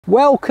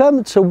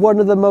Welcome to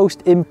one of the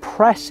most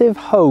impressive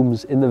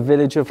homes in the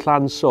village of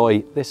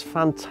Tysoi. This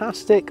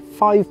fantastic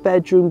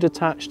 5-bedroom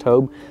detached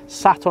home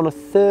sat on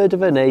 1/3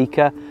 of an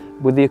acre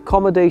with the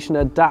accommodation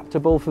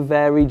adaptable for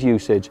varied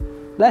usage.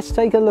 Let's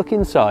take a look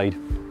inside.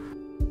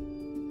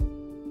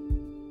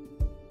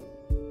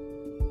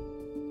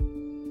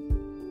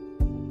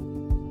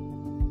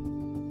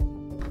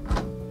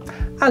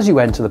 As you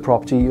enter the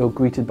property, you're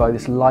greeted by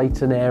this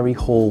light and airy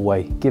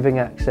hallway, giving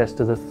access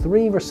to the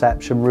 3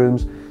 reception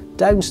rooms,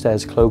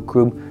 downstairs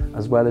cloakroom,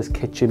 as well as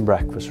kitchen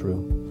breakfast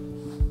room.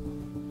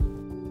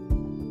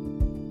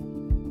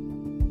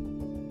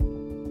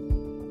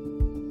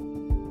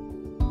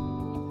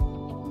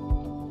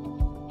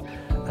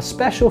 A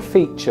special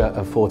feature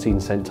of 14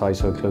 St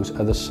Tysoi Close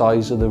are the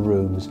size of the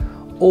rooms.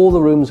 All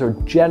the rooms are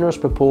generous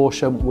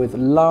proportion with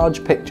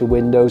large picture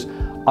windows,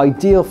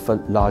 ideal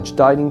for large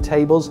dining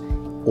tables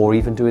or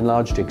even doing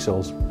large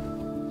jigsaws.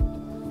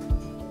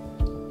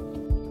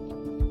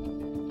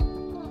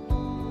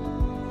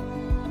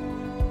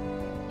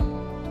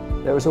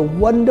 There is a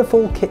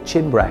wonderful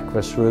kitchen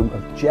breakfast room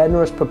of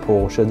generous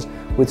proportions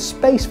with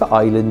space for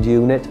island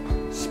unit,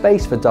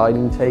 space for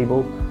dining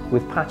table,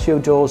 with patio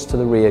doors to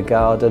the rear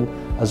garden,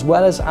 as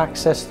well as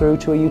access through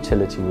to a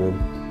utility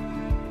room.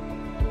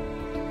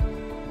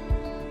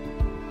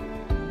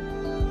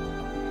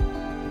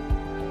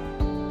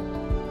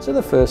 To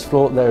the first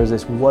floor there is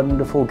this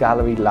wonderful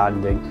gallery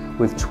landing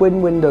with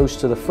twin windows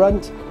to the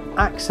front,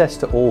 access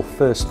to all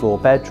first floor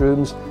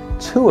bedrooms,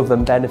 2 of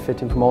them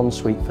benefiting from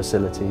ensuite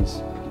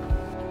facilities.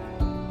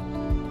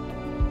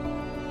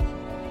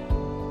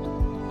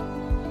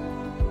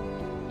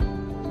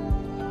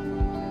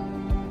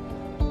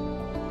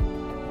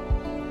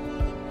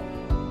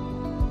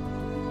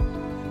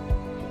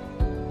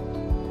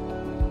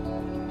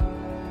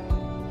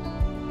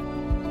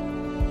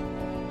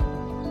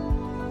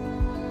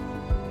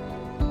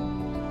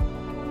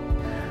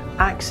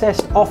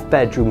 Accessed off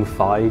bedroom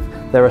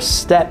 5, there are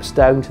steps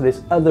down to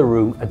this other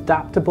room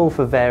adaptable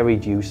for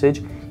varied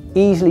usage,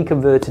 easily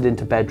converted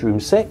into bedroom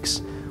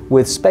 6,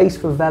 with space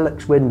for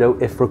Velux window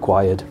if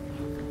required.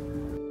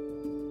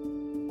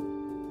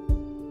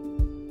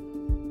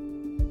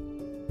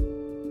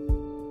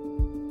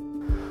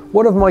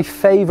 One of my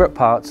favourite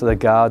parts of the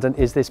garden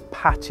is this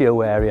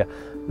patio area,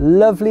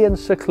 lovely and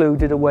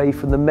secluded away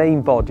from the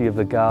main body of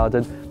the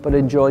garden, but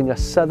enjoying a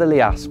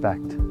southerly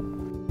aspect.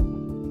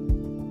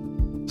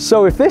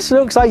 So if this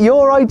looks like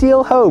your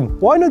ideal home,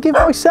 why not give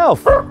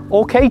myself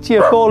or Katie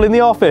a call in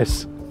the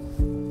office?